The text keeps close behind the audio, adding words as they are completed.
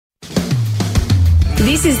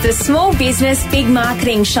This is the Small Business Big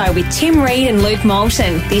Marketing Show with Tim Reid and Luke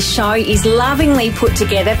Moulton. This show is lovingly put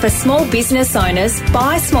together for small business owners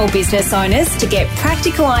by small business owners to get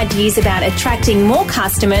practical ideas about attracting more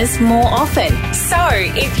customers more often. So,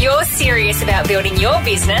 if you're serious about building your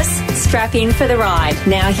business, strap in for the ride.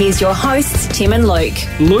 Now here's your hosts, Tim and Luke.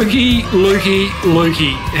 Lukey.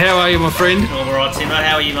 How are you, my friend? All right, Timo.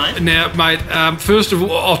 How are you, mate? Now, mate, first of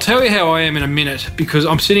all, I'll tell you how I am in a minute because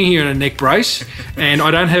I'm sitting here in a neck brace and I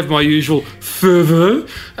don't have my usual fervour.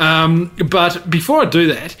 But before I do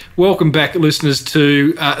that, welcome back, listeners,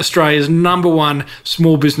 to Australia's #1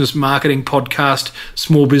 small business marketing podcast,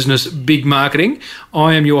 Small Business Big Marketing.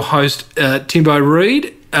 I am your host, Timbo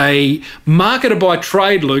Reid, a marketer by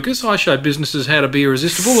trade, Lucas. I show businesses how to be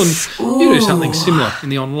irresistible, and you do something similar in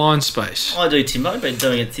the online space. I do, Timbo. I've been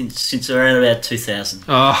doing it since around about 2000.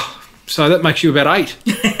 So that makes you about 8.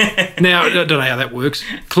 Now, I don't know how that works.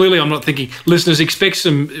 Clearly, I'm not thinking. Listeners, expect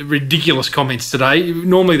some ridiculous comments today.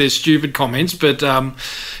 Normally, there's stupid comments, but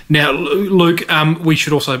now, Luke, we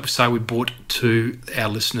should also say we brought to our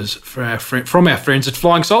listeners from our friends at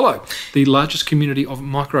Flying Solo, the largest community of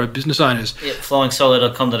micro business owners. Yeah,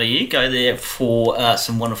 flying-solo.com.au. Go there for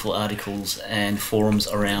some wonderful articles and forums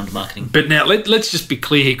around marketing. But now, let's just be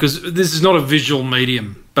clear here, because this is not a visual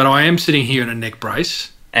medium, but I am sitting here in a neck brace.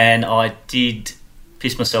 And I did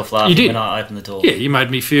piss myself laughing when I opened the door. Yeah, you made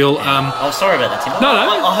me feel... I'm sorry about that, Tim. No.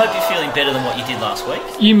 I hope you're feeling better than what you did last week.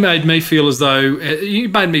 You made me feel as though... you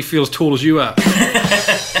made me feel as tall as you are.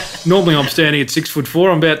 Normally I'm standing at 6'4".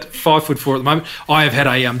 I'm about 5'4" at the moment. I have had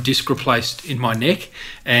a disc replaced in my neck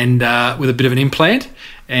and with a bit of an implant.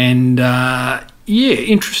 And...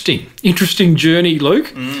 interesting journey,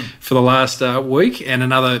 Luke, for the last week and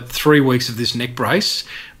another 3 weeks of this neck brace.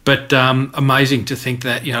 But amazing to think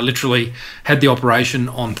that, literally had the operation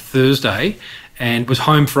on Thursday and was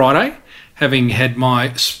home Friday, having had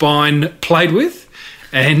my spine played with.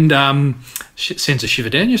 And it sends a shiver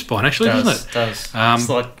down your spine, actually, doesn't it? It does. It's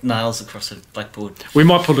like nails across a blackboard. We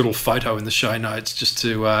might put a little photo in the show notes just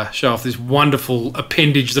to show off this wonderful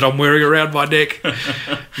appendage that I'm wearing around my neck.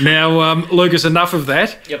 Now, Lucas, enough of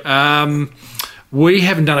that. Yep. We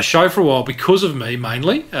haven't done a show for a while because of me,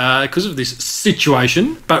 mainly, because of this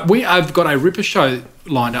situation. But we have got a ripper show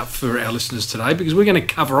lined up for our listeners today because we're going to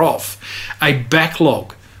cover off a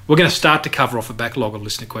backlog. We're going to start to cover off a backlog of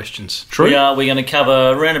listener questions. True? We are. We're going to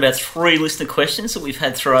cover around about 3 listener questions that we've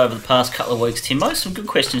had through over the past couple of weeks, Timbo. Some good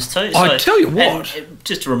questions too. I tell you what. And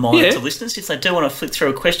just a reminder to listeners, if they do want to flick through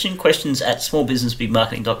a question, questions at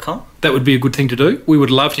smallbusinessbigmarketing.com. That would be a good thing to do. We would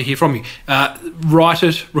love to hear from you. Write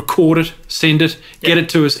it, record it, send it, get it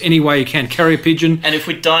to us any way you can. Carry a pigeon. And if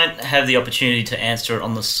we don't have the opportunity to answer it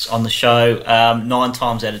on the show, 9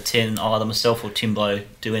 times out of 10, either myself or Timbo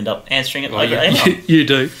do end up answering it. You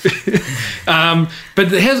do. But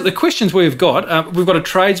the questions we've got a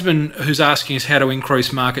tradesman who's asking us how to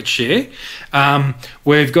increase market share.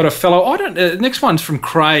 We've got a fellow, next one's from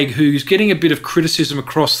Craig, who's getting a bit of criticism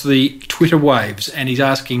across the Twitter waves, and he's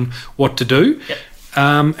asking what to do. Yep.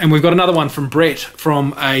 And we've got another one from Brett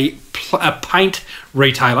from a paint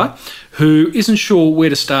retailer who isn't sure where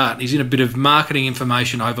to start. He's in a bit of marketing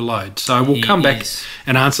information overload. So we'll come back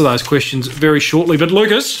and answer those questions very shortly. But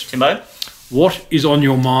Lucas, Timbo, what is on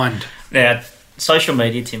your mind? Now, social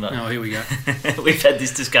media, Timbo. Oh, here we go. We've had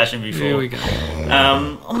this discussion before. Here we go.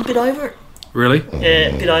 I'm a bit over it. Really? Yeah,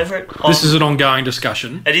 a bit over it. This is an ongoing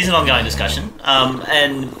discussion. It is an ongoing discussion.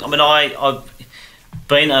 And, I mean, I've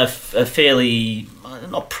been a fairly,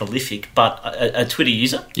 not prolific, but a Twitter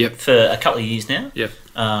user for a couple of years now. Yep.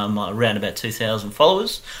 Around about 2,000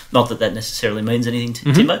 followers. Not that necessarily means anything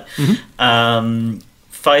to Timbo. Mm-hmm.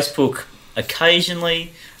 Facebook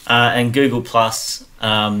occasionally, and Google Plus.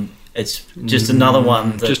 It's just another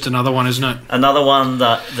one. Just another one, isn't it? Another one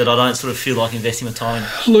that I don't sort of feel like investing my time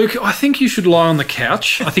in. Luke, I think you should lie on the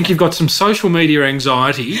couch. I think you've got some social media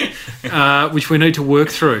anxiety, which we need to work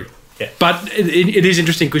through. Yeah. But it is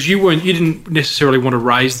interesting because you didn't necessarily want to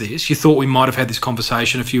raise this. You thought we might have had this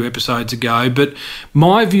conversation a few episodes ago. But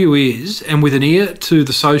my view is, and with an ear to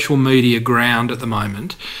the social media ground at the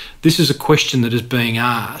moment, this is a question that is being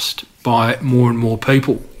asked by more and more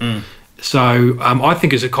people. So I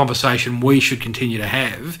think it's a conversation we should continue to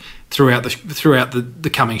have throughout the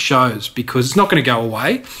coming shows because it's not going to go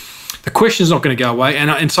away. The question's not going to go away,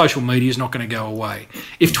 and social media is not going to go away.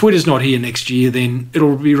 If Twitter's not here next year, then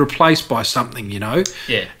it'll be replaced by something,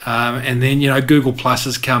 Yeah. And then, Google Plus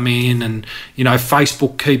has come in and,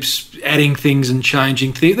 Facebook keeps adding things and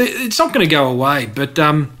changing things. It's not going to go away, but...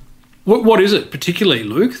 What is it particularly,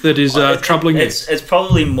 Luke, that is troubling you? It's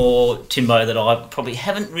probably more, Timbo, that I probably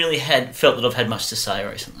haven't really felt that I've had much to say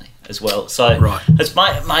recently. as well. So Right. it's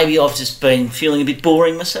maybe I've just been feeling a bit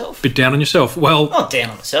boring myself. Bit down on yourself. Well, Not down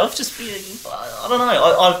on myself, just I don't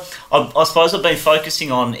know. I suppose I've been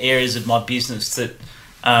focusing on areas of my business that,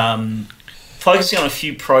 focusing on a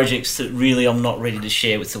few projects that really I'm not ready to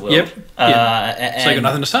share with the world. Yep. So you got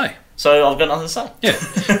nothing to say. So I've got nothing to say. Yeah.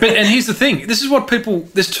 And here's the thing. This is what people...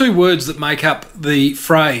 There's two words that make up the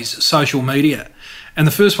phrase social media. And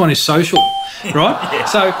the first one is social, right? Yeah.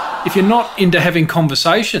 So if you're not into having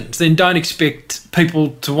conversations, then don't expect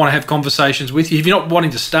people to want to have conversations with you. If you're not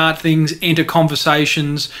wanting to start things, enter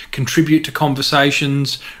conversations, contribute to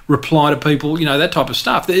conversations, reply to people, that type of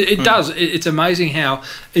stuff. It does. It's amazing how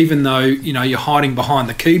even though, you're hiding behind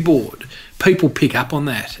the keyboard, people pick up on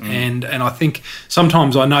that. And I think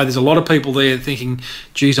sometimes I know there's a lot of people there thinking,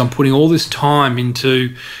 geez, I'm putting all this time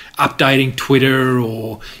into updating Twitter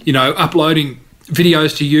or, uploading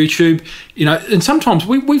videos to YouTube, and sometimes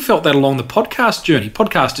we felt that along the podcast journey.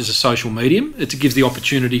 Podcast is a social medium. It gives the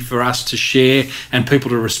opportunity for us to share and people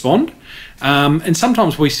to respond. And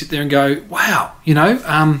sometimes we sit there and go, wow,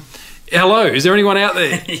 hello, is there anyone out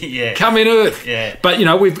there? Yeah. Come in Earth. Yeah. But,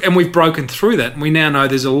 we've broken through that, and we now know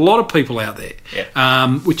there's a lot of people out there,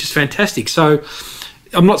 which is fantastic. So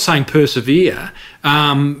I'm not saying persevere,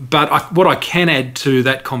 but what I can add to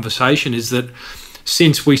that conversation is that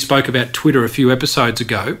since we spoke about Twitter a few episodes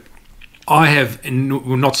ago, I have, and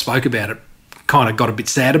we not spoke about it, kind of got a bit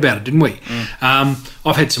sad about it, didn't we?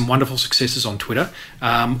 I've had some wonderful successes on Twitter.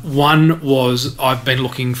 One was I've been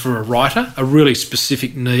looking for a writer, a really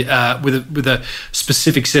specific with a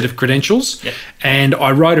specific set of credentials, and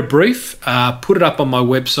I wrote a brief, put it up on my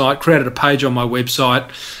website, created a page on my website,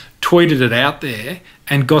 tweeted it out there,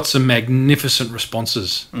 and got some magnificent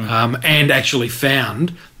responses, and actually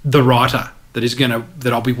found the writer that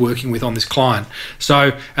I'll be working with on this client.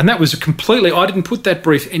 So, and that was I didn't put that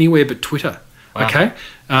brief anywhere but Twitter. Wow. Okay.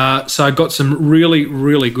 So I got some really,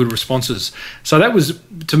 really good responses. So that was,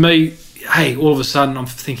 to me, hey, all of a sudden I'm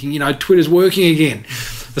thinking, Twitter's working again.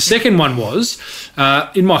 The second one was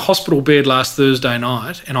in my hospital bed last Thursday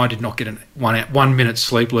night, and I did not get 1 minute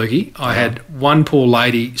sleep, Lukey. I had one poor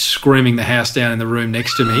lady screaming the house down in the room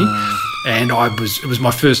next to me, and it was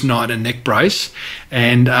my first night in a neck brace,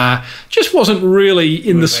 and just wasn't really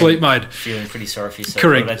in the sleep mode. Feeling pretty sorry for yourself.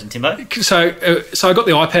 Correct. Imagine, Timbo. So I got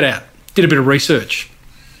the iPad out, did a bit of research,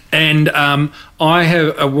 and I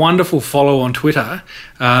have a wonderful follow on Twitter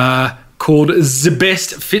called The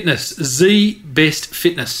Best Fitness.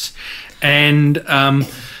 And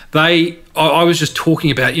I was just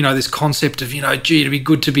talking about, this concept of, it'd be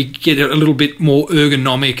good to get a little bit more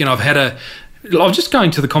ergonomic. And I'm just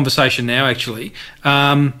going to the conversation now, actually.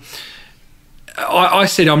 I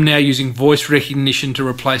said I'm now using voice recognition to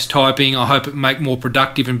replace typing. I hope it make more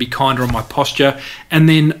productive and be kinder on my posture. And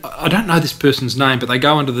then, I don't know this person's name, but they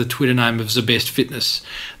go under the Twitter name of The Best Fitness.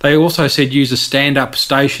 They also said use a stand-up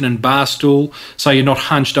station and bar stool so you're not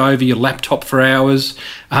hunched over your laptop for hours.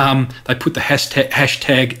 They put the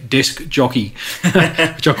hashtag desk jockey,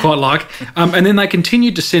 which I quite like. And then they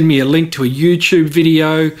continued to send me a link to a YouTube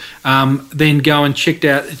video, then go and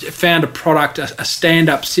found a product, a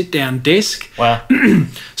stand-up sit-down desk. Wow.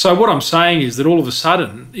 So what I'm saying is that all of a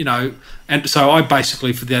sudden, and so I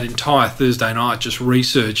basically for that entire Thursday night just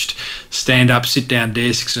researched stand-up, sit-down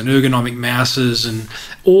desks and ergonomic mouses, and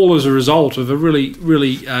all as a result of a really,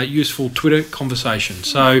 really useful Twitter conversation.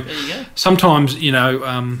 So sometimes, maybe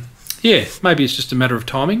it's just a matter of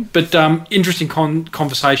timing, but interesting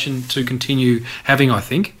conversation to continue having, I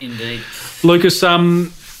think. Indeed. Lucas,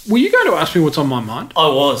 were you going to ask me what's on my mind? I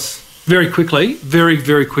was. Very quickly, very,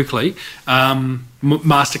 very quickly,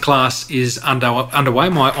 Masterclass is underway,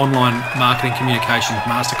 my online marketing communications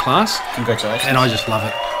masterclass. Congratulations. And I just love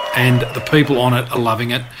it. And the people on it are loving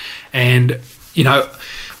it. And,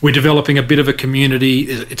 we're developing a bit of a community.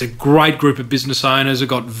 It's a great group of business owners. We've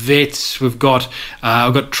got vets, we've got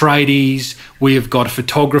tradies, we have got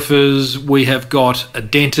photographers, we have got a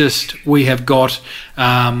dentist, we have got...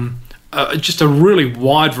 just a really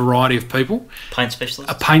wide variety of people. Paint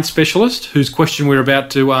specialist. A paint specialist whose question we're about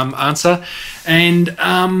to answer. And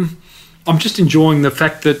I'm just enjoying the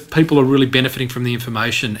fact that people are really benefiting from the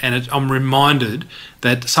information. And I'm reminded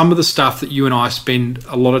that some of the stuff that you and I spend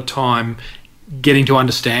a lot of time getting to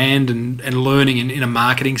understand and learning in a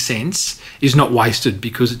marketing sense is not wasted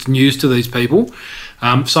because it's news to these people.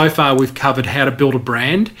 So far, we've covered how to build a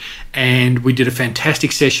brand, and we did a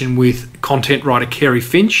fantastic session with content writer Kerry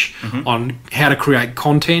Finch on how to create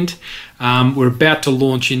content. We're about to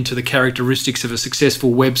launch into the characteristics of a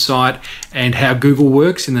successful website and how Google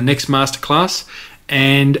works in the next masterclass.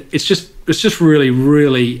 And it's It's just really,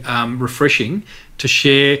 really refreshing to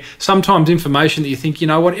share sometimes information that you think, you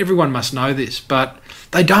know what, everyone must know this, but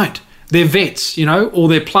they don't. They're vets, or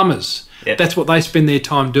they're plumbers. Yep. That's what they spend their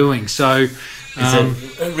time doing. So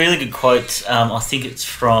it's a really good quote. I think it's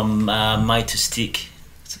from Made to Stick.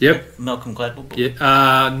 Yep. Malcolm Gladwell book.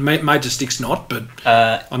 Yeah. Made to Stick's not, but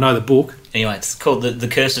I know the book. Anyway, it's called The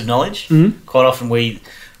Curse of Knowledge. Mm-hmm. Quite often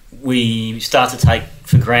we start to take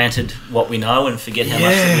for granted what we know and forget how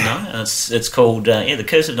much that we know. And it's called The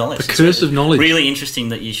Curse of Knowledge. The Curse of Knowledge. Really interesting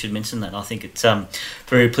that you should mention that. I think it's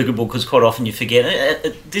very applicable because quite often you forget.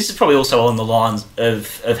 This is probably also on the lines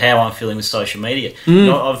of how I'm feeling with social media.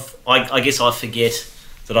 I guess I forget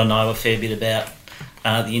that I know a fair bit about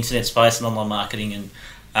the internet space and online marketing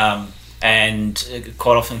and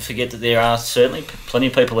quite often forget that there are certainly plenty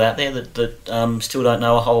of people out there that still don't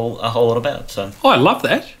know a whole lot about it. So I love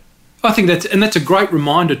that. I think that's a great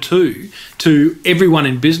reminder too to everyone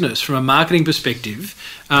in business from a marketing perspective.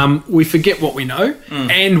 We forget what we know,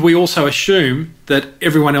 and we also assume that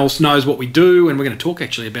everyone else knows what we do, and we're going to talk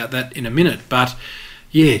actually about that in a minute. But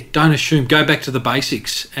yeah, don't assume. Go back to the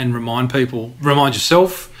basics and remind people, remind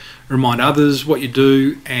yourself, remind others what you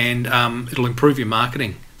do, and it'll improve your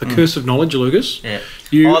marketing. The Curse of Knowledge, Lucas. Yeah.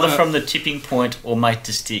 Either from the Tipping Point or Made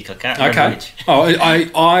to Stick. I can't remember which.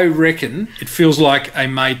 I reckon it feels like a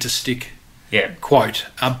Made to Stick quote.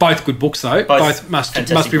 Both good books, though. Both must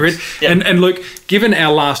be read. Yep. And look, given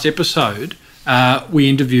our last episode, I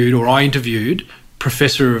interviewed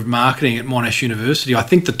Professor of Marketing at Monash University. I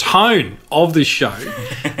think the tone of this show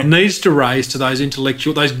needs to raise to those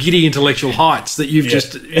giddy intellectual heights that you've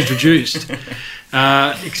just introduced.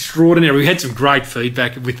 Extraordinary. We had some great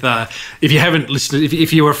feedback with if you haven't listened,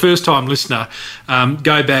 if you're a first time listener,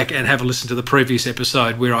 go back and have a listen to the previous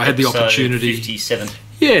episode where I had the opportunity. 57.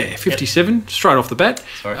 Yeah, 57 straight off the bat.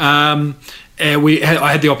 Sorry.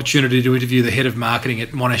 I had the opportunity to interview the head of marketing at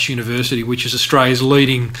Monash University, which is Australia's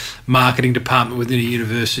leading marketing department within a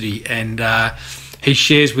university, and he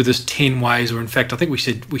shares with us 10 ways, or in fact I think we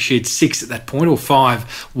shared 6 at that point, or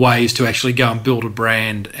 5 ways to actually go and build a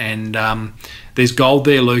brand. And there's gold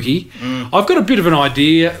there, Lukey. I've got a bit of an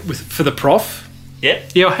idea for the prof. Yeah,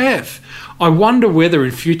 I have. I wonder whether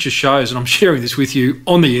in future shows, and I'm sharing this with you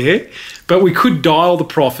on the air, but we could dial the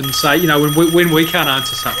prof and say, when we can't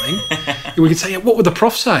answer something, we can say, what would the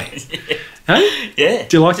prof say? Hey? Yeah.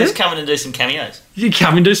 Do you like that? Just come in and do some cameos. You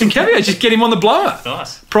come and do some cameos. Just get him on the blower.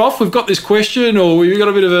 Nice. Prof, we've got this question, or we've got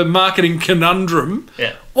a bit of a marketing conundrum.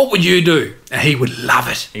 Yeah. What would you do? And he would love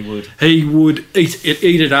it. He would. He would eat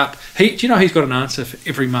it up. Do you know he's got an answer for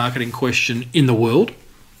every marketing question in the world?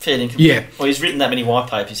 Fair income. Yeah. Well, he's written that many white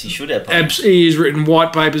papers. He should have. He has written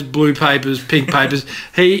white papers, blue papers, pink papers.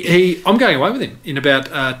 I'm going away with him in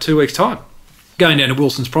about 2 weeks' time. Going down to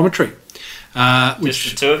Wilson's Promontory. Just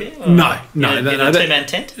the two of you? Or No. Two-man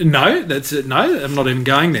tent? No, that's it. No, I'm not even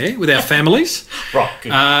going there with our families. Right,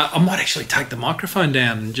 good. I might actually take the microphone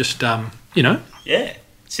down and just, Yeah.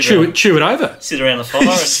 chew it over. Sit around the fire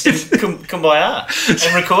and sing Kumbaya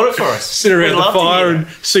and record it for us. Sit around the fire and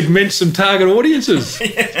segment some target audiences.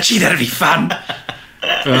 Gee, that'd be fun.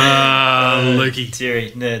 Lukey.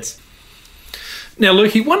 Terry, nerds. Now,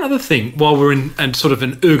 Lukey, one other thing while we're in sort of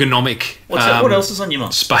an ergonomic what else is on your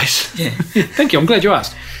mind? space. Yeah. Thank you. I'm glad you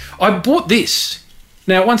asked. I bought this.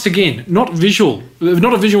 Now, once again, not a visual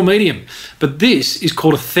medium, but this is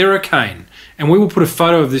called a Theracane. And we will put a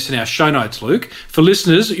photo of this in our show notes, Luke. For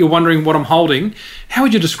listeners, you're wondering what I'm holding. How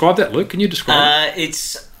would you describe that, Luke? Can you describe it?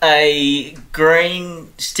 It's a green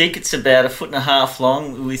stick. It's about 1.5 foot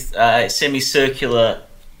long with a semicircular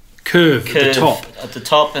curve at the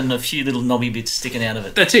top and a few little knobby bits sticking out of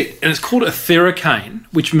it. That's it. And it's called a Theracane,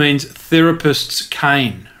 which means therapist's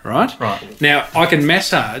cane, right? Right. Now, I can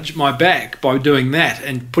massage my back by doing that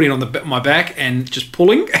and putting it on my back and just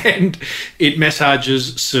pulling, and it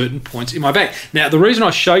massages certain points in my back. Now, the reason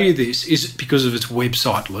I show you this is because of its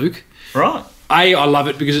website, Luke. Right. I love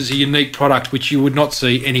it because it's a unique product which you would not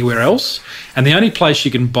see anywhere else. And the only place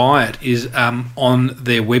you can buy it is on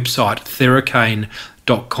their website, theracane.com.au.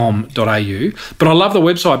 But I love the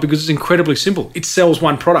website because it's incredibly simple. It sells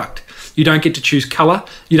one product. You don't get to choose colour.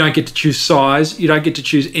 You don't get to choose size. You don't get to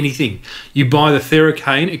choose anything. You buy the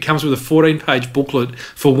Theracane. It comes with a 14-page booklet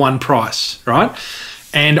for one price, right?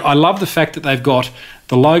 And I love the fact that they've got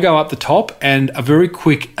the logo up the top and a very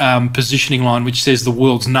quick positioning line which says the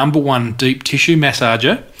world's #1 deep tissue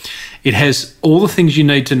massager. It has all the things you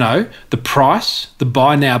need to know: the price, the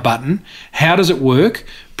buy now button, how does it work,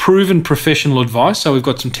 proven professional advice, so we've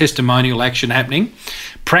got some testimonial action happening,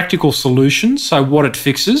 practical solutions, so what it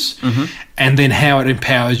fixes, and then how it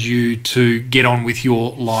empowers you to get on with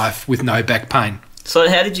your life with no back pain. So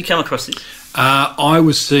how did you come across this? I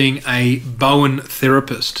was seeing a Bowen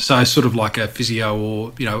therapist, so sort of like a physio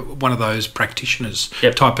or, one of those practitioners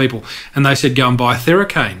type people, and they said go and buy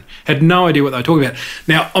Theracane. Had no idea what they were talking about.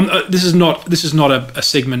 Now, this is not a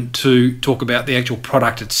segment to talk about the actual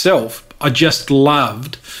product itself. I just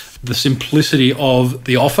loved the simplicity of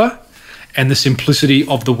the offer and the simplicity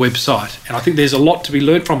of the website, and I think there's a lot to be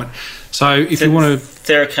learned from it. So if you want to...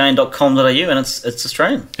 Theracane.com.au, and it's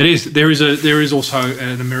Australian. It is. There is also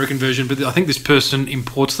an American version, but I think this person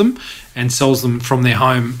imports them and sells them from their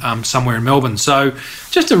home somewhere in Melbourne. So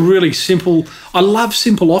just a really simple... I love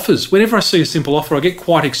simple offers. Whenever I see a simple offer, I get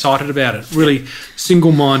quite excited about it. Really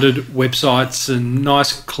single-minded websites and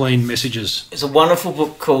nice, clean messages. There's a wonderful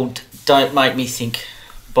book called Don't Make Me Think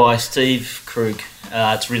by Steve Krug.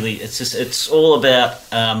 It's all about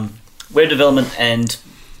web development and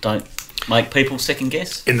don't make people second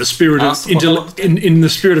guess. In the spirit of in the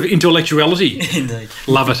spirit of intellectuality. Indeed.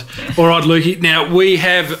 Love it. All right, Lukey. Now we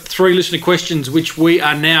have 3 listener questions which we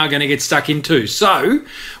are now going to get stuck into. So,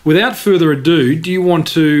 without further ado, do you want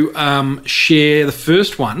to share the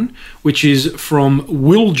first one, which is from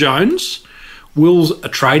Will Jones? Will's a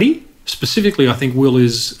tradie. Specifically, I think Will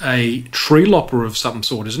is a tree lopper of some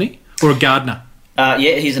sort, isn't he? Or a gardener?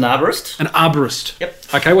 Yeah, he's an arborist. An arborist. Yep.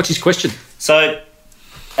 Okay, what's his question? So,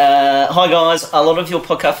 hi guys, a lot of your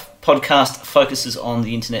podcast focuses on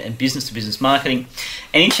the internet and business-to-business marketing.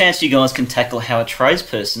 Any chance you guys can tackle how a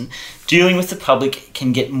tradesperson dealing with the public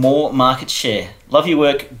can get more market share? Love your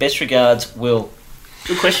work. Best regards, Will.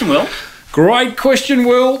 Good question, Will. Great question,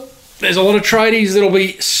 Will. There's a lot of tradies that'll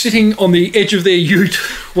be sitting on the edge of their ute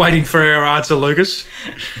waiting for our answer, Lucas.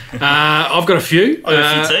 I've got a few. I've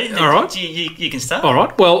got a few too. All right. You can start. All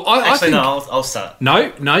right. Well, I think... I'll start.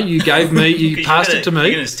 No, you gave me... You passed it to me. You're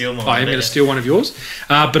going to steal mine. I am going to steal one of yours.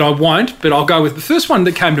 But I won't. But I'll go with... The first one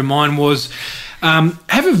that came to mind was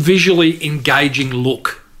have a visually engaging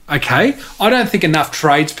look. Okay, I don't think enough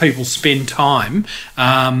tradespeople spend time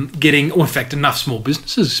in fact, enough small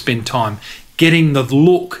businesses spend time getting the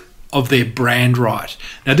look of their brand right.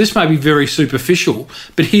 Now, this may be very superficial,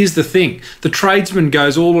 but here's the thing. The tradesman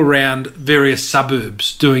goes all around various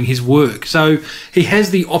suburbs doing his work, so he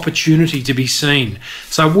has the opportunity to be seen.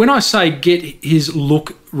 So when I say get his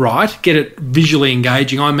look right, get it visually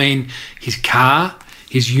engaging, I mean his car,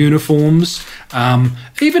 his uniforms,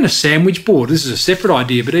 even a sandwich board. This is a separate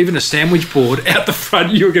idea, but even a sandwich board out the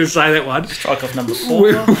front. You were going to say that one. Strike off number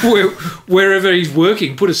 4. Wherever he's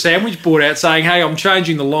working, put a sandwich board out saying, "Hey, I'm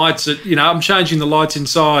changing the lights. I'm changing the lights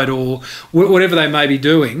inside," or whatever they may be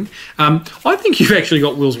doing. I think you've actually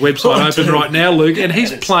got Will's website open right now, Luke, and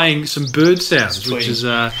he's playing some bird sounds, which is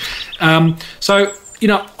so.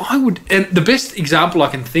 I would, and the best example I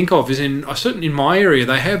can think of is certainly in my area,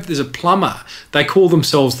 there's a plumber. They call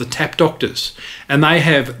themselves the Tap Doctors, and they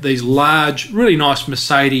have these large, really nice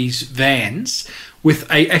Mercedes vans with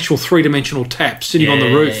a actual 3-dimensional tap sitting on the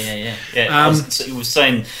roof. We've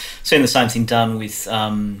seen the same thing done with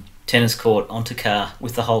tennis court onto car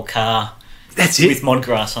with the whole car. That's it. With mod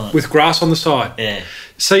grass on it. With grass on the side. Yeah.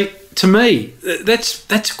 See, to me,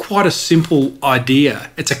 that's quite a simple idea.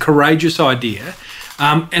 It's a courageous idea.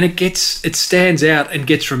 And it stands out and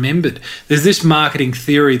gets remembered. There's this marketing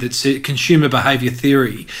theory consumer behaviour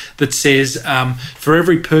theory that says for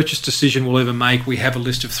every purchase decision we'll ever make, we have a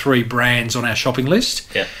list of 3 brands on our shopping list.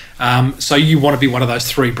 Yeah. So you want to be one of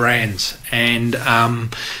those 3 brands. And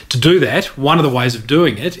to do that, one of the ways of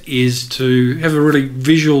doing it is to have a really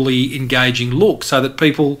visually engaging look so that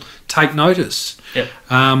people take notice.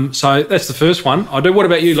 Yep. So that's the first one. I do. What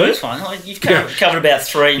about you, Luke? First one. You've covered about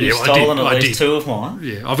 3 and you've stolen at least 2 of mine.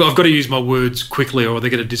 Yeah, I've got to use my words quickly or they're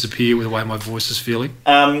going to disappear with the way my voice is feeling.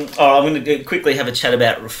 I'm going to quickly have a chat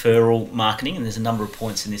about referral marketing, and there's a number of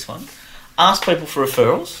points in this one. Ask people for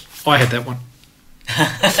referrals. I had that one.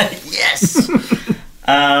 Yes.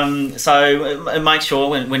 So make sure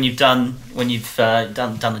when you've done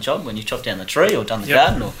the job, when you've chopped down the tree or done the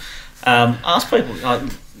garden, or ask people.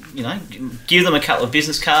 Give them a couple of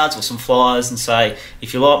business cards or some flyers and say,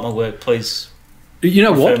 if you like my work, please. You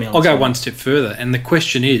know what? I'll go one step further, and the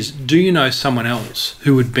question is, do you know someone else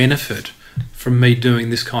who would benefit from me doing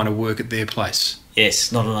this kind of work at their place?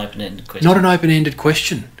 Yes, not an open-ended question. Not an open-ended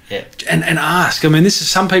question. Yeah. And ask. I mean, this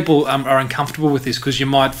is some people are uncomfortable with this because you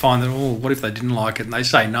might find that, what if they didn't like it, and they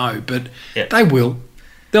say no, but they will.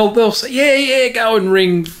 They'll say, yeah, go and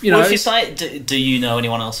ring, Well, if you say, do you know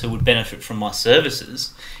anyone else who would benefit from my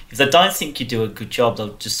services? If they don't think you do a good job,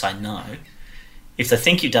 they'll just say no. If they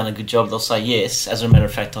think you've done a good job, they'll say yes. As a matter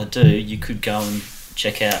of fact, I do. You could go and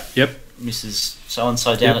check out Mrs.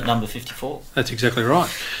 So-and-so down at number 54. That's exactly right.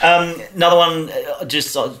 Another one,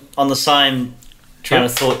 just on the same train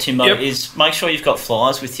of thought, Timbo, Yep. is make sure you've got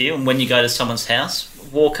flyers with you, and when you go to someone's house,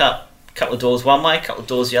 walk up a couple of doors one way, a couple of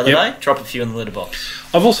doors the other way, drop a few in the litter box.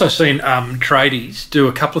 I've also seen tradies do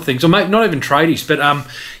a couple of things, or maybe not even tradies, but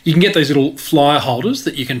you can get these little flyer holders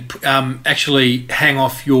that you can actually hang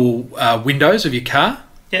off your windows of your car.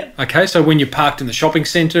 Yeah. Okay, so when you're parked in the shopping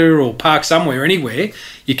centre or parked somewhere, anywhere,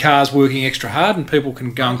 your car's working extra hard and people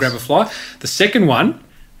can go and grab a flyer. The second one,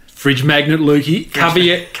 fridge magnet, Lukey.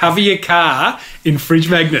 Cover your car in fridge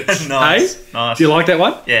magnets. Nice. Hey? Nice. Do you like that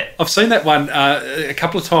one? Yeah. I've seen that one a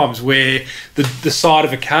couple of times where the side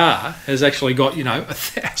of a car has actually got, you know, a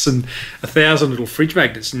thousand little fridge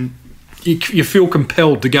magnets, and you feel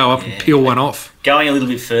compelled to go up and peel one off. Going a little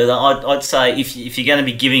bit further, I'd say if you're going to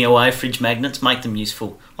be giving away fridge magnets, make them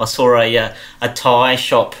useful. I saw a Thai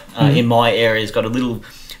shop in my area has got a little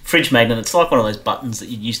fridge magnet. It's like one of those buttons that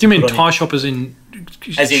you used to. Do you mean put on Thai shop as in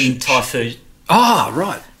Thai food? Ah,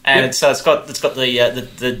 right. And Yep. so it's got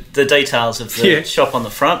the details of the shop on the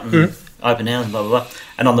front and open hours and blah blah blah,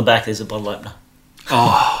 and on the back there's a bottle opener.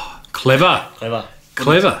 Oh, clever. Clever.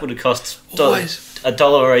 Would have cost Always.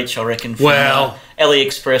 $1 each, I reckon. From, Wow.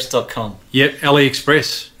 AliExpress.com. Yep,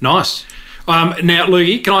 AliExpress. Nice. Now,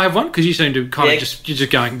 Lukey, can I have one? Because you seem to you're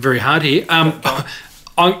just going very hard here.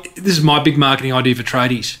 This is my big marketing idea for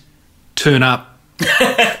tradies. Turn up.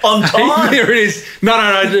 On time. There it is.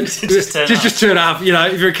 No. Just turn up. You know,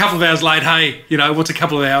 if you're a couple of hours late, hey, you know, what's a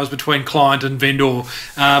couple of hours between client and vendor?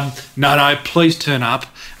 No, please turn up.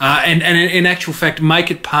 And in actual fact,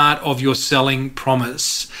 make it part of your selling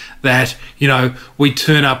promise that, you know, we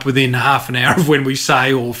turn up within half an hour of when we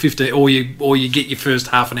say, or 50, or you get your first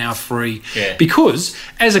half an hour free. Yeah. Because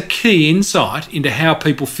as a key insight into how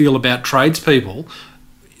people feel about tradespeople,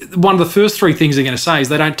 one of the first three things they're going to say is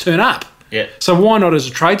they don't turn up. Yeah. So why not, as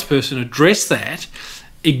a tradesperson, address that,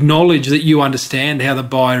 acknowledge that you understand how the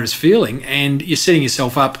buyer is feeling, and you're setting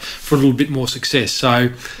yourself up for a little bit more success.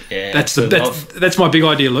 So that's my big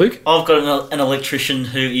idea, Luke. I've got an electrician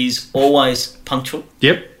who is always punctual.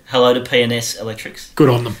 Yep. Hello to P&S Electrics. Good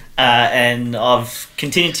on them. And I've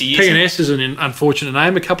continued to use P&S is an unfortunate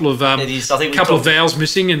name. A couple of It is. I think couple of vowels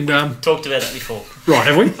missing, and talked about that before. right,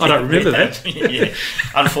 have we? I don't remember that. Yeah.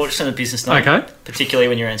 Unfortunate business name. Okay. Particularly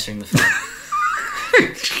when you're answering the phone.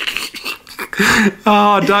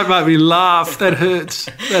 Oh, don't make me laugh. That hurts.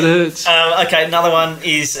 Okay, another one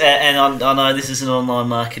is, and I know this is an online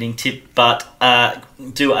marketing tip, but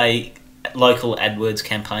do a local AdWords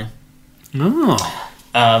campaign. Oh.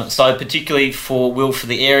 So particularly for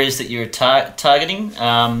the areas that you're targeting,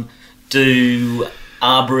 do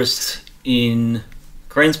arborist in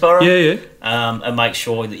Greensboro. Yeah. And make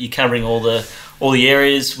sure that you're covering all the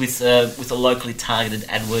areas with a locally targeted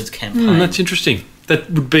AdWords campaign. That's interesting.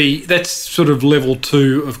 That's sort of level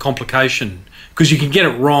 2 of complication, because you can get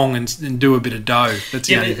it wrong and do a bit of dough. That's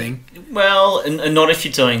the only thing. Well, and not if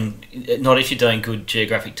you're doing good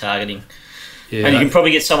geographic targeting. Yeah. And you can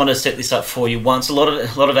probably get someone to set this up for you once. A lot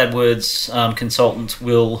of AdWords consultants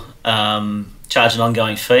will charge an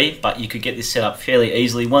ongoing fee, but you could get this set up fairly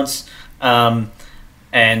easily once. And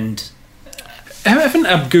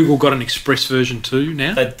haven't Google got an Express version too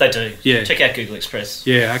now? they do. Yeah. Check out Google Express.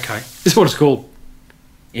 Yeah. Okay. This is what it's called.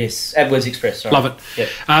 Yes, AdWords Express. Sorry. Love it. Yep.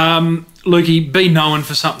 Lukey, be known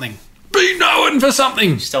for something. Be known for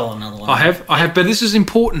something. Stole another one. I have, but this is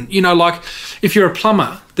important. You know, like if you're a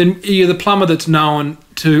plumber, then you're the plumber that's known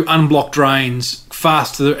to unblock drains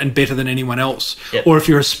faster and better than anyone else. Yep. Or if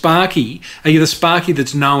you're a Sparky, are you the Sparky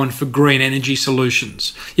that's known for green energy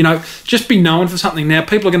solutions? You know, just be known for something. Now,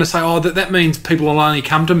 people are going to say, oh, that means people will only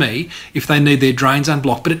come to me if they need their drains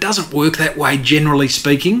unblocked. But it doesn't work that way, generally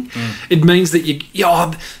speaking. It means that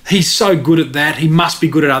he's so good at that, he must be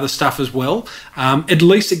good at other stuff as well. At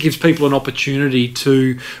least it gives people an opportunity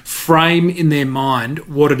to frame in their mind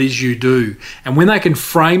what it is you do. And when they can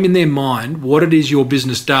frame in their mind what it is your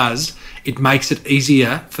business does, it makes it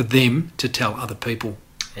easier for them to tell other people.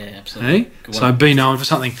 Yeah, absolutely. Hey? So be known for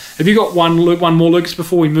something. Have you got one more, Lucas,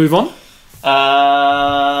 before we move on?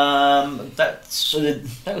 That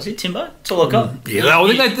was it, Timbo. That's all I got. Yeah,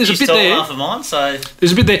 I think there's a bit there. Half of mine, so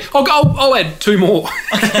there's a bit there. I'll add 2 more.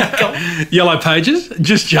 Okay, go on. Yellow pages.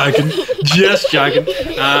 Just joking.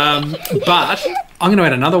 But I'm going to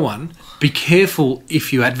add another one. Be careful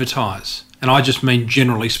if you advertise. And I just mean,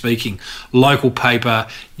 generally speaking, local paper,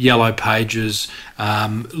 yellow pages,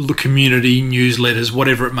 community newsletters,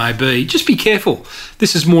 whatever it may be. Just be careful.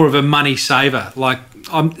 This is more of a money saver. Like,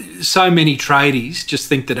 so many tradies just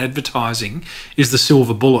think that advertising is the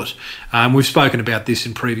silver bullet. We've spoken about this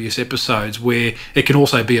in previous episodes, where it can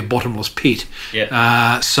also be a bottomless pit.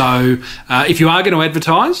 Yeah. So if you are going to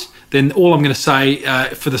advertise, then all I'm going to say,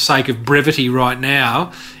 for the sake of brevity right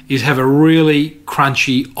now, is have a really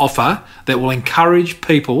crunchy offer that will encourage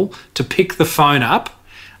people to pick the phone up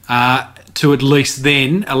to at least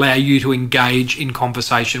then allow you to engage in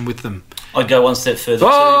conversation with them. I'd go one step further.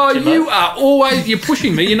 You're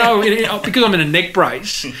pushing me. Because I'm in a neck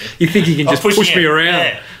brace, you think you can just push me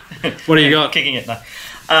around. Yeah. What do you got? Kicking it, no.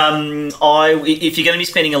 If you're going to be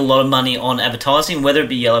spending a lot of money on advertising, whether it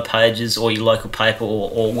be Yellow Pages or your local paper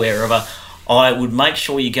or wherever, I would make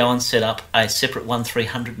sure you go and set up a separate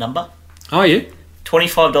 1300 number. Oh, yeah.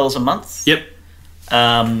 $25 a month. Yep.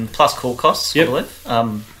 Plus call costs, I believe.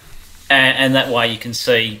 And that way you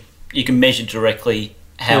can measure directly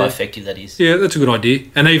how effective that is. Yeah, that's a good idea.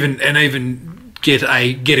 And even get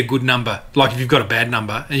a good number. Like if you've got a bad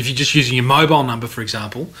number, and if you're just using your mobile number, for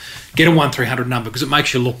example, get a 1300 number because it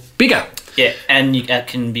makes you look bigger. Yeah, and that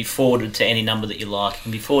can be forwarded to any number that you like. It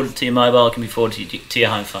can be forwarded to your mobile, it can be forwarded to your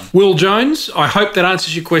home phone. Will Jones, I hope that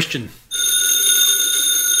answers your question.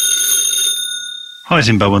 Hi,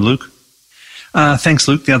 Zimbo and Luke. Thanks,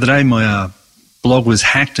 Luke. The other day my blog was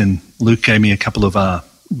hacked and Luke gave me a couple of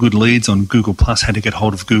good leads on Google Plus, how to get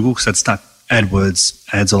hold of Google because I'd stuck AdWords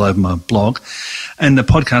ads all over my blog. And the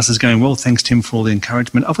podcast is going well. Thanks, Tim, for all the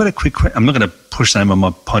encouragement. I've got a quick question. I'm not going to push them on my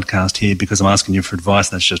podcast here because I'm asking you for advice.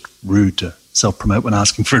 That's just rude to self-promote when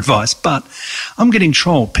asking for advice. But I'm getting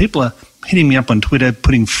trolled. People are hitting me up on Twitter,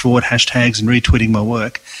 putting fraud hashtags and retweeting my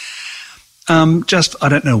work. I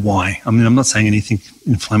don't know why. I mean, I'm not saying anything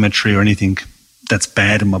inflammatory or anything that's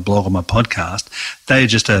bad in my blog or my podcast. They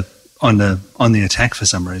just are on the attack for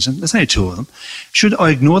some reason. There's only two of them. Should I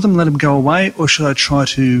ignore them, let them go away, or should I try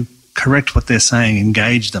to correct what they're saying,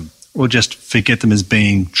 engage them, or just forget them as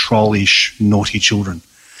being trollish, naughty children?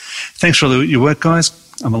 Thanks for all your work, guys.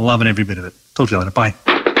 I'm loving every bit of it. Talk to you later. Bye.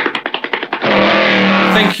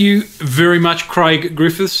 Thank you very much, Craig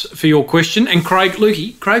Griffiths, for your question. And Craig's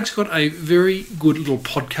got a very good little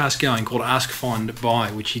podcast going called Ask, Find,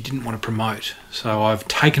 Buy, which he didn't want to promote. So I've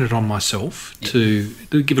taken it on myself to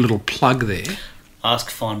give a little plug there.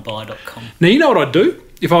 AskFindBuy.com. Now, you know what I'd do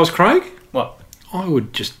if I was Craig? What? I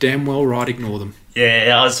would just damn well right ignore them.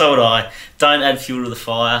 Yeah, so would I. Don't add fuel to the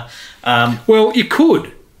fire. Well, you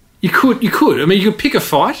could. You could. I mean, you could pick a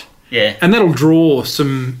fight. Yeah. And that'll draw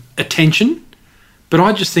some attention. But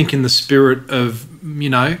I just think in the spirit of,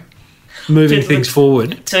 moving things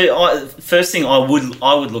forward. So first thing I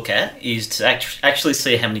would look at is to actually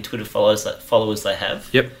see how many Twitter followers they have.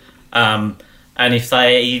 Yep. And if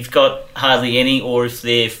you've got hardly any, or if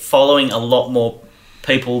they're following a lot more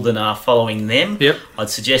people than are following them, yep, I'd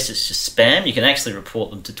suggest it's just spam. You can actually report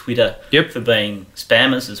them to Twitter, yep, for being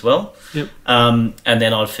spammers as well. Yep. And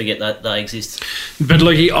then I'd forget that they exist. But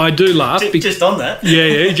look, I do laugh. Just on that.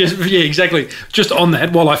 Yeah, exactly. Just on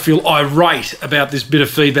that, while I feel irate about this bit of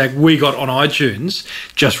feedback we got on iTunes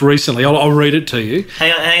just recently, I'll read it to you.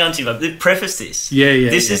 Hang on, Tim. Preface this. Yeah.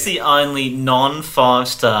 This is the only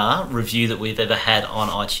non-5-star review that we've ever had on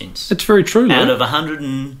iTunes. That's very true, Out Lou. of 100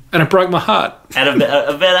 and it broke my heart. Out of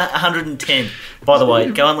about 110. By the way,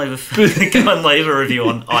 go and leave a review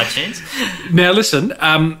on iTunes. Now listen,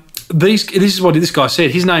 this is what this guy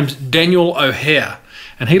said. His name's Daniel O'Hare,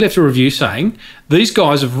 and he left a review saying, "These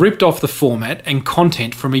guys have ripped off the format and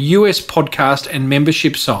content from a US podcast and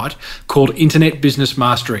membership site called Internet Business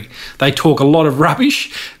Mastery. They talk a lot of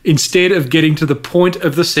rubbish instead of getting to the point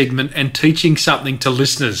of the segment and teaching something to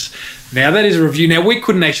listeners." Now, that is a review. Now, we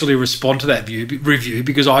couldn't actually respond to that review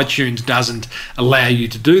because iTunes doesn't allow you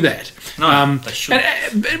to do that. No, they should.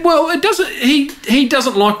 It doesn't. He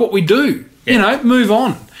doesn't like what we do. Yeah. Move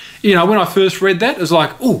on. When I first read that, it was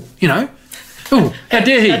like, oh, how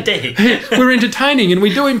dare he? How dare he? We're entertaining and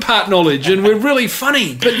we do impart knowledge and we're really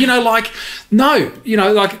funny. But, no,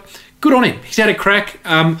 good on him. He's had a crack.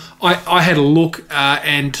 I had a look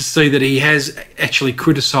and to see that he has actually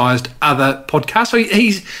criticised other podcasts. So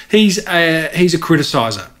he's a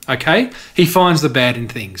criticiser. Okay, he finds the bad in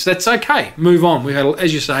things. That's okay. Move on. We had,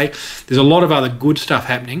 as you say, there's a lot of other good stuff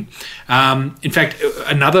happening. In fact,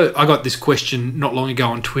 I got this question not long ago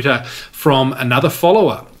on Twitter from another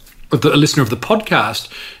follower, a listener of the podcast.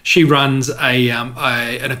 She runs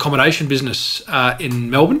an accommodation business in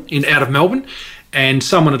Melbourne, out of Melbourne. And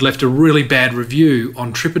someone had left a really bad review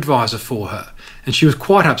on TripAdvisor for her. And she was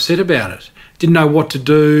quite upset about it. Didn't know what to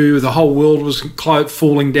do. The whole world was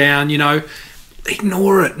falling down,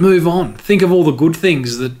 ignore it, move on. Think of all the good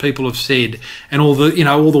things that people have said and all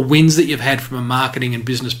the wins that you've had from a marketing and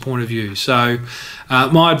business point of view. So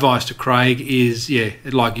my advice to Craig is,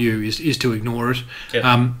 like you, is to ignore it.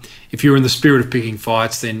 Yep. If you're in the spirit of picking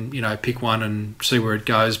fights, then, pick one and see where it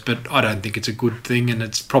goes. But I don't think it's a good thing, and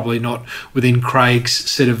it's probably not within Craig's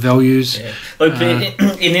set of values. Yeah. Look,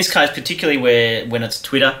 in this case, particularly when it's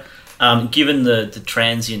Twitter, given the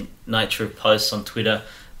transient nature of posts on Twitter,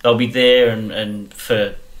 they'll be there and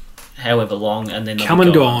for however long, and then they'll come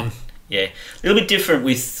and gone. Yeah, a little bit different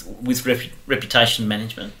with reputation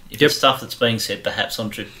management. If it's stuff that's being said perhaps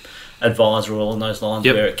on TripAdvisor or along those lines,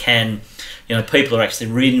 where it can, people are actually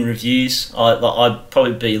reading reviews, I'd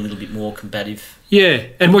probably be a little bit more combative. Yeah,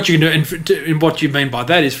 and what you can do, and what you mean by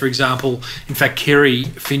that is, for example, in fact, Kerry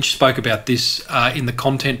Finch spoke about this in the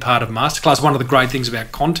content part of Masterclass. One of the great things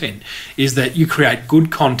about content is that you create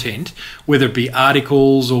good content, whether it be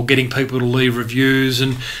articles or getting people to leave reviews,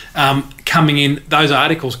 and coming in, those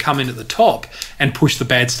articles come in at the top and push the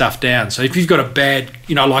bad stuff down. So if you've got a bad,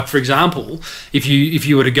 like for example, if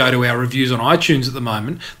you were to go to our reviews on iTunes at the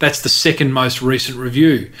moment, that's the second most recent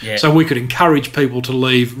review. Yeah. So we could encourage people to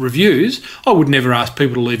leave reviews. I would never ask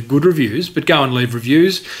people to leave good reviews, but go and leave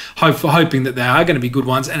reviews, hoping that they are going to be good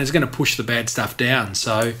ones, and it's going to push the bad stuff down.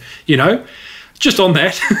 So, just on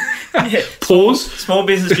that, pause.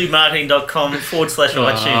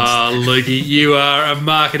 smallbusinessbigmarketing.com/iTunes. Lukey, you are a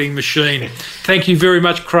marketing machine. Thank you very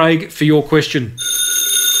much, Craig, for your question.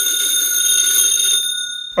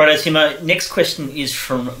 All right, Timo, next question is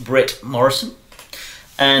from Brett Morrison.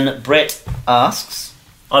 And Brett asks,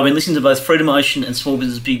 I've been listening to both Freedom Ocean and Small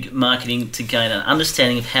Business Big Marketing to gain an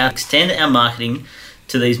understanding of how to extend our marketing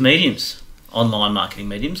to these mediums, online marketing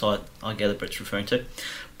mediums, I gather Brett's referring to.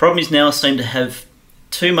 Problem is now I seem to have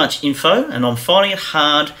too much info, and I'm finding it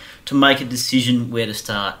hard to make a decision where to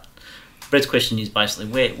start. Brett's question is basically,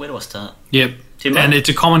 where do I start? Yep. Tim, and it's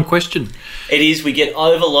a common question. It is. We get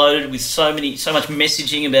overloaded with so much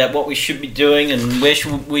messaging about what we should be doing and where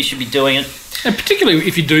we should be doing it. And particularly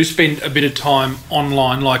if you do spend a bit of time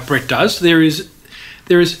online like Brett does, there is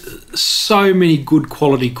so many good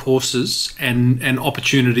quality courses and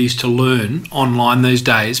opportunities to learn online these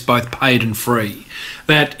days, both paid and free,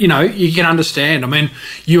 that, you can understand. I mean,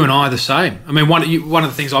 you and I are the same. I mean, one of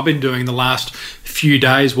the things I've been doing the last few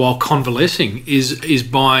days while convalescing is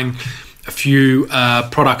buying a few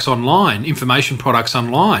products online, information products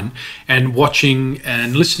online, and watching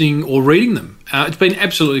and listening or reading them. It's been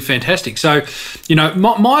absolutely fantastic. So,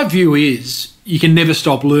 my view is you can never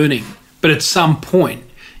stop learning, but at some point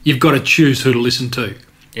you've got to choose who to listen to.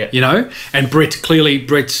 Yeah. And Brett's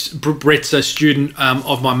a student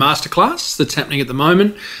of my masterclass that's happening at the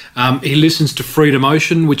moment. He listens to Freedom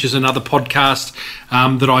Ocean, which is another podcast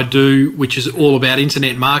that I do, which is all about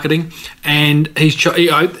internet marketing. And he's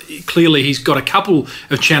clearly he's got a couple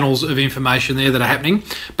of channels of information there that are happening.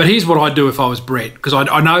 But here's what I'd do if I was Brett, because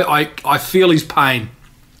I know I feel his pain.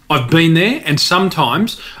 I've been there, and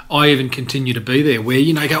sometimes I even continue to be there where,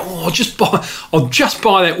 go, I'll just buy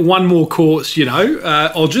that one more course,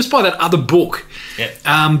 I'll just buy that other book. Yeah.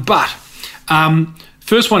 But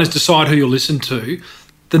first one is decide who you'll listen to.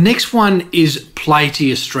 The next one is play to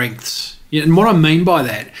your strengths. And what I mean by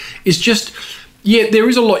that is just, there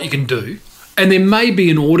is a lot you can do, and there may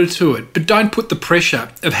be an order to it, but don't put the pressure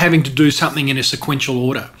of having to do something in a sequential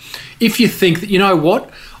order. If you think that,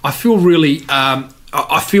 I feel really...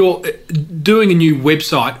 I feel doing a new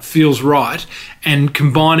website feels right, and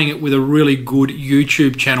combining it with a really good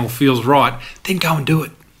YouTube channel feels right, then go and do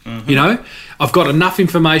it. Mm-hmm. I've got enough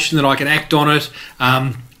information that I can act on it,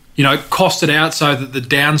 cost it out so that the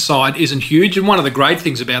downside isn't huge. And one of the great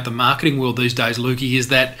things about the marketing world these days, Lukey, is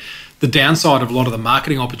that the downside of a lot of the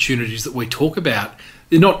marketing opportunities that we talk about,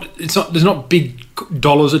 there's not big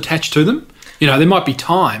dollars attached to them. There might be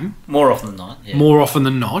time. More often than not. Yeah. More often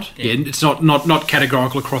than not. Yeah. It's not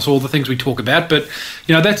categorical across all the things we talk about, but,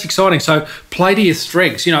 that's exciting. So play to your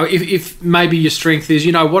strengths. If maybe your strength is,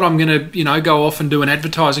 I'm going to, go off and do an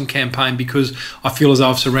advertising campaign because I feel as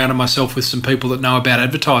though I've surrounded myself with some people that know about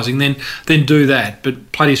advertising, then do that.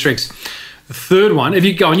 But play to your strengths. The third one, if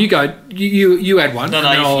you go, you add one.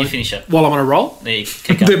 No, you finish it. While I'm on a roll.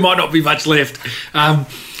 There might not be much left.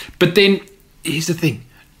 But then here's the thing.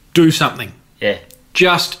 Do something. Yeah.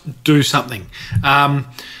 Just do something.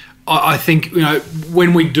 I think,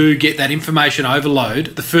 when we do get that information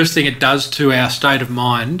overload, the first thing it does to our state of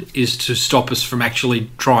mind is to stop us from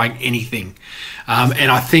actually trying anything.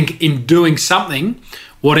 And I think in doing something,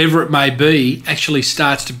 whatever it may be, actually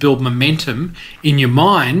starts to build momentum in your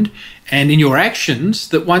mind and in your actions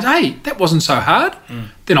that hey, that wasn't so hard.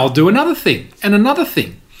 Then I'll do another thing and another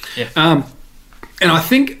thing. Yeah. And I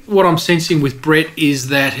think what I'm sensing with Brett is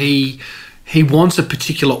that he wants a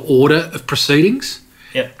particular order of proceedings.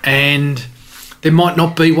 Yep. And there might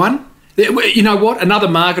not be one. You know what? Another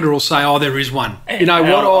marketer will say, "Oh, there is one." You know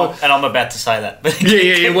what? And I'm about to say that.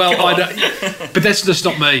 Yeah. Well, I don't, but that's just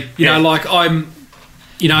not me. You know, like I'm.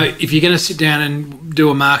 You know, if you're going to sit down and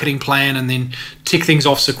do a marketing plan and then tick things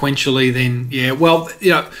off sequentially, then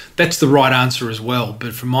that's the right answer as well.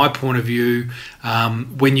 But from my point of view,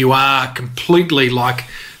 when you are completely like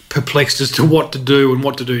perplexed as to what to do and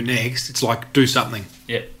what to do next, it's like do something.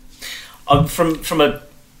 Yeah. From the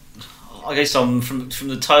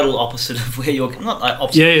total opposite of where you're not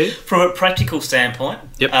opposite. Yeah. From a practical standpoint.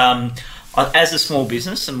 Yep. As a small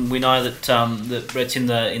business, and we know that that Brett's in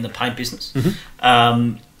the paint business.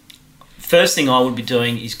 Mm-hmm. First thing I would be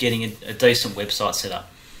doing is getting a decent website set up.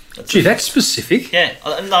 That's specific. Yeah.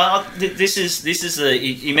 No, this is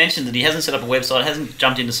he mentioned that he hasn't set up a website, hasn't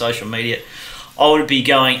jumped into social media. I would be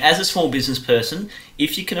going as a small business person,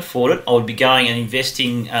 if you can afford it. I would be going and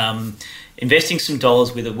investing some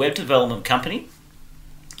dollars with a web development company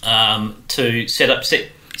to set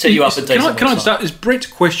you up a decent website. Can I start? Is Brett's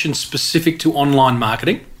question specific to online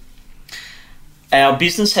marketing? Our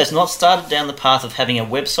business has not started down the path of having a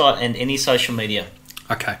website and any social media.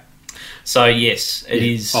 Okay. So, yes, it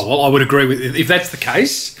is. Oh, well, I would agree with it. If that's the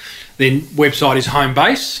case, then website is home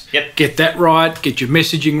base. Yep. Get that right, get your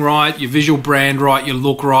messaging right, your visual brand right, your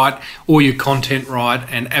look right, all your content right,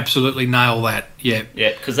 and absolutely nail that. Yeah.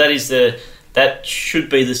 Yeah, because that should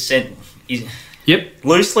be the centre. Yep.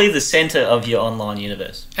 Loosely the centre of your online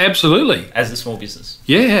universe. Absolutely. As a small business.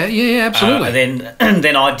 Yeah, absolutely. And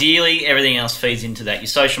then ideally everything else feeds into that. Your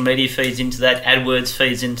social media feeds into that. AdWords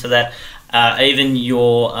feeds into that. Even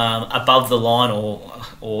your above the line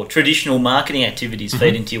or traditional marketing activities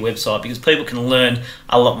feed into your website, because people can learn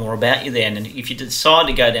a lot more about you there. And if you decide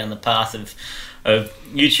to go down the path of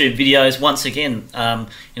YouTube videos, once again,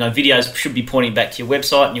 videos should be pointing back to your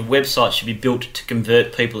website, and your website should be built to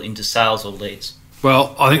convert people into sales or leads.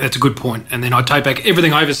 Well, I think that's a good point. And then I take back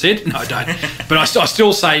everything I ever said. No, I don't. But I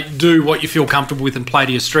still say do what you feel comfortable with and play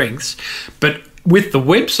to your strengths. But with the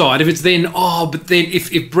website, if it's then, but then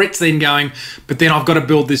if Brett's then going, but then I've got to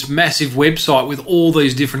build this massive website with all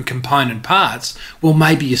these different component parts, well,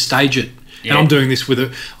 maybe you stage it. Yeah. And I'm doing this with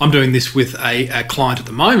a client at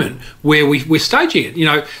the moment where we're staging it. You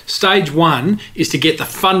know, stage one is to get the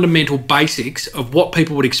fundamental basics of what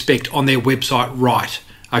people would expect on their website right.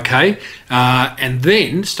 Okay, and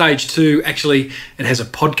then stage two, actually, it has a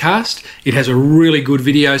podcast, it has a really good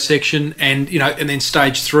video section, and then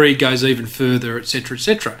stage three goes even further, etc.,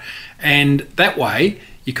 etc. And that way,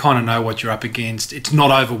 you kind of know what you're up against. It's not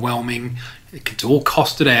overwhelming. It's all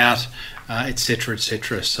costed out. Etc.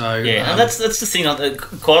 etc. So yeah, and that's the thing.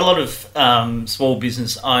 Quite a lot of small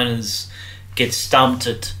business owners get stumped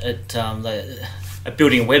at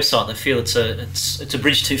building a website. They feel it's a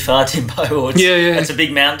bridge too far, Timbo, or it's a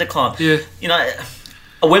big mountain to climb. Yeah.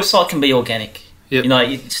 A website can be organic. Yep.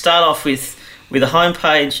 You start off with a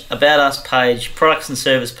homepage, about us page, products and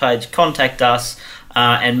service page, contact us,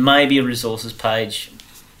 and maybe a resources page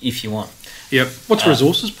if you want. Yep. What's a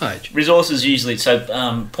resources page? Resources usually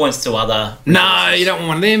points to other. No, you don't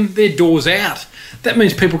want them. They're doors out. That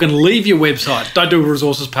means people can leave your website. Don't do a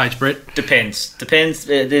resources page, Brett. Depends.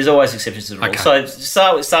 There's always exceptions to the rule. Okay.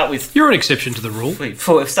 So start with. You're an exception to the rule.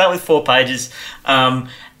 Start with 4 pages, and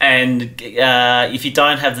if you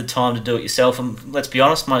don't have the time to do it yourself, and let's be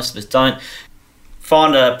honest, most of us don't,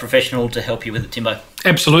 find a professional to help you with it, Timbo.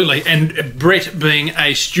 Absolutely. And Brett, being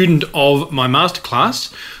a student of my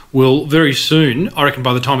masterclass, will very soon, I reckon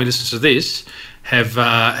by the time he listens to this, have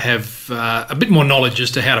a bit more knowledge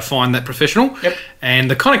as to how to find that professional. Yep.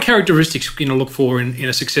 And the kind of characteristics you're going to look for in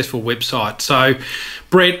a successful website. So,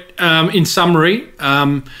 Brett, in summary,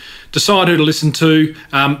 decide who to listen to,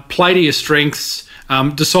 play to your strengths,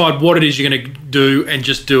 decide what it is you're going to do, and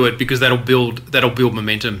just do it, because that'll build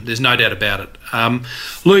momentum. There's no doubt about it.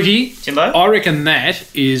 Lukey, Timbo? I reckon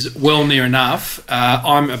that is well near enough.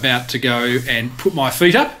 I'm about to go and put my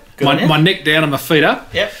feet up, my neck down and my feet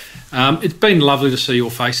up. Yep. It's been lovely to see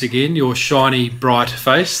your face again, your shiny, bright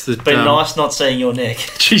face. It's been nice not seeing your neck.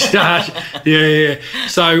 Geez, yeah.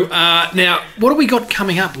 So now, what have we got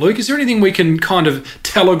coming up, Luke? Is there anything we can kind of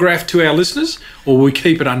telegraph to our listeners, or will we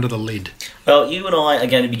keep it under the lid? Well, you and I are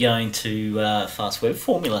going to be going to Fast Web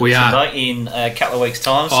Formula in a couple of weeks'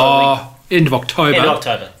 time. So end of October. About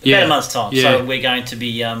a month's time. Yeah. So we're going to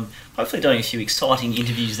be hopefully doing a few exciting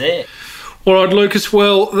interviews there. All right, Lucas.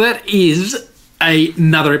 Well, that is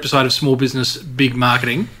another episode of Small Business Big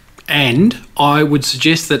Marketing, and I would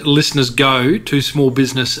suggest that listeners go to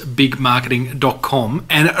smallbusinessbigmarketing.com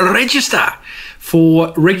and register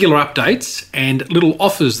for regular updates and little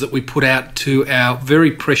offers that we put out to our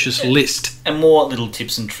very precious list. And more little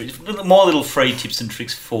tips and tricks, more little free tips and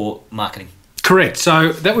tricks for marketing. Correct.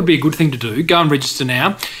 So that would be a good thing to do. Go and register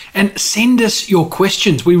now and send us your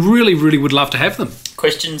questions. We really, really would love to have them.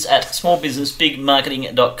 Questions at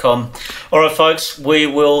smallbusinessbigmarketing.com. All right, folks, we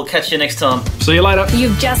will catch you next time. See you later.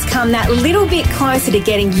 You've just come that little bit closer to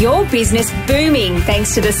getting your business booming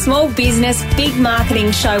thanks to the Small Business Big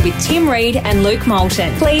Marketing Show with Tim Reid and Luke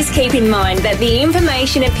Moulton. Please keep in mind that the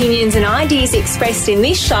information, opinions and ideas expressed in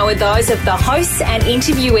this show are those of the hosts and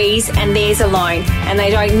interviewees and theirs alone, and they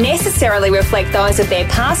don't necessarily reflect those of their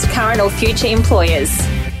past, current or future employers.